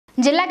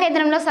జిల్లా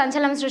కేంద్రంలో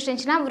సంచలనం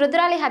సృష్టించిన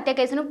వృద్ధురాలి హత్య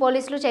కేసును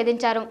పోలీసులు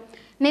ఛేదించారు.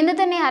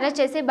 నిందితుడిని అరెస్ట్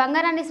చేసి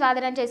బంగారాన్ని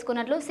స్వాధీనం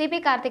చేసుకున్నట్లు సిపి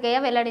కార్తికేయ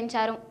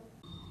వెల్లడించారు.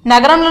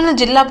 నగరంలోని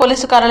జిల్లా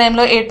పోలీసు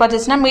కార్యాలయంలో ఏర్పాటు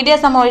చేసిన మీడియా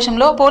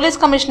సమావేశంలో పోలీస్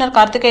కమిషనర్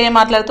కార్తికేయ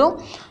మాట్లాడుతూ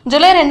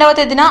జూలై 2వ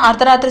తేదీన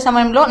అర్ధరాత్రి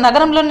సమయంలో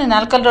నగరంలోని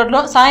నాల్కల్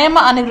రోడ్లో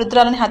సాయమ్మ అనే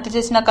వృద్ధురాలిని హత్య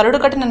చేసిన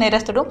కరుడుకట్టిన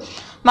నేరస్తుడు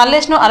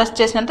మల్లేష్ను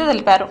అరెస్ట్ చేసినట్టు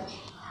తెలిపారు.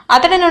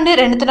 అతడి నుండి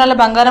 2 తులాల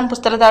బంగారం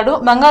పుస్తలతాడు,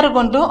 బంగారు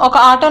గుండ్లు, ఒక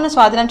ఆటోను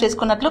స్వాధీనం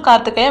చేసుకున్నట్లు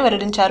కార్తికేయ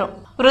వెల్లడించారు.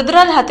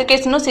 వృద్ధురాలి హత్య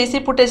కేసును సీసీ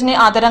ఫుటేజ్ని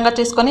ఆధారంగా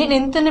చేసుకుని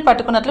నిందితుడిని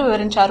పట్టుకున్నట్లు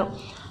వివరించారు.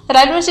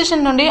 రైల్వే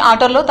స్టేషన్ నుండి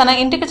ఆటోలో తన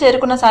ఇంటికి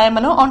చేరుకున్న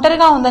సాయమ్మను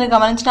ఒంటరిగా ఉందని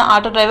గమనించిన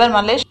ఆటో డ్రైవర్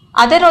మల్లేష్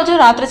అదే రోజు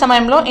రాత్రి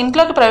సమయంలో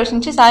ఇంట్లోకి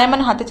ప్రవేశించి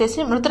సాయమ్మను హత్య చేసి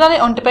మృతురాలి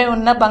ఒంటిపై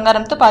ఉన్న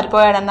బంగారంతో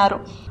పారిపోయాడన్నారు.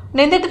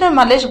 నిందితుడు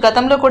మల్లేష్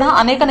గతంలో కూడా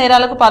అనేక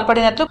నేరాలకు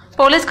పాల్పడినట్లు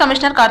పోలీస్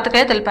కమిషనర్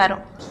కార్తికేయ తెలిపారు.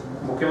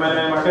 ముఖ్యమైన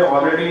ఏమంటే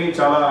ఆల్రెడీ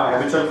చాలా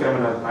హ్యాబిచువల్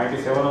క్రిమినల్,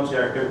 97 నుంచి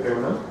యాక్టివ్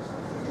క్రిమినల్,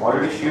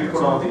 ఆల్రెడీ షీట్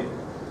కూడా ఉంది.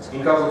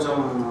 ఇంకా కొంచెం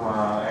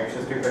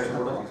యాక్షన్ స్ట్రిక్ట్ యాక్షన్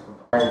కూడా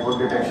తీసుకుంటాం. Good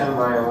detection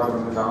by our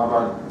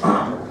Nizamabad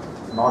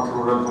North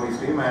Rural Police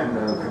Team and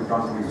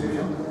Krypton Police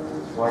Station.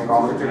 So I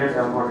congratulate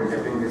them for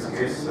detecting this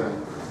case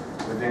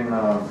within